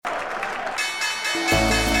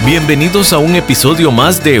Bienvenidos a un episodio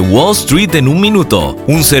más de Wall Street en un minuto,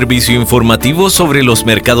 un servicio informativo sobre los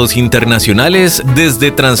mercados internacionales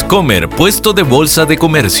desde Transcomer, puesto de bolsa de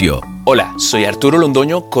comercio. Hola, soy Arturo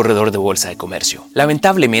Londoño, corredor de Bolsa de Comercio.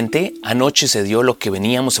 Lamentablemente, anoche se dio lo que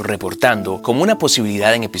veníamos reportando como una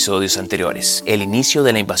posibilidad en episodios anteriores, el inicio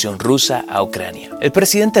de la invasión rusa a Ucrania. El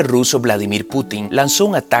presidente ruso Vladimir Putin lanzó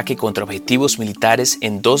un ataque contra objetivos militares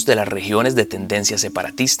en dos de las regiones de tendencia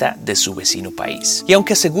separatista de su vecino país. Y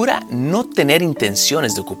aunque asegura no tener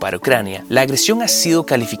intenciones de ocupar Ucrania, la agresión ha sido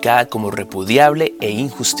calificada como repudiable e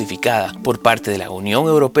injustificada por parte de la Unión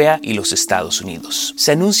Europea y los Estados Unidos.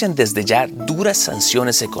 Se anuncian desde ya duras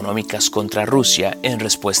sanciones económicas contra Rusia en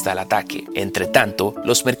respuesta al ataque. Entre tanto,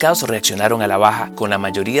 los mercados reaccionaron a la baja, con la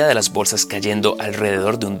mayoría de las bolsas cayendo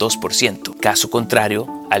alrededor de un 2%, caso contrario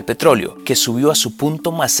al petróleo, que subió a su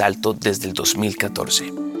punto más alto desde el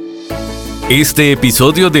 2014. Este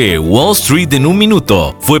episodio de Wall Street en un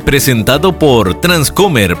minuto fue presentado por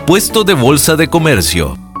Transcomer, puesto de bolsa de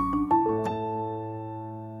comercio.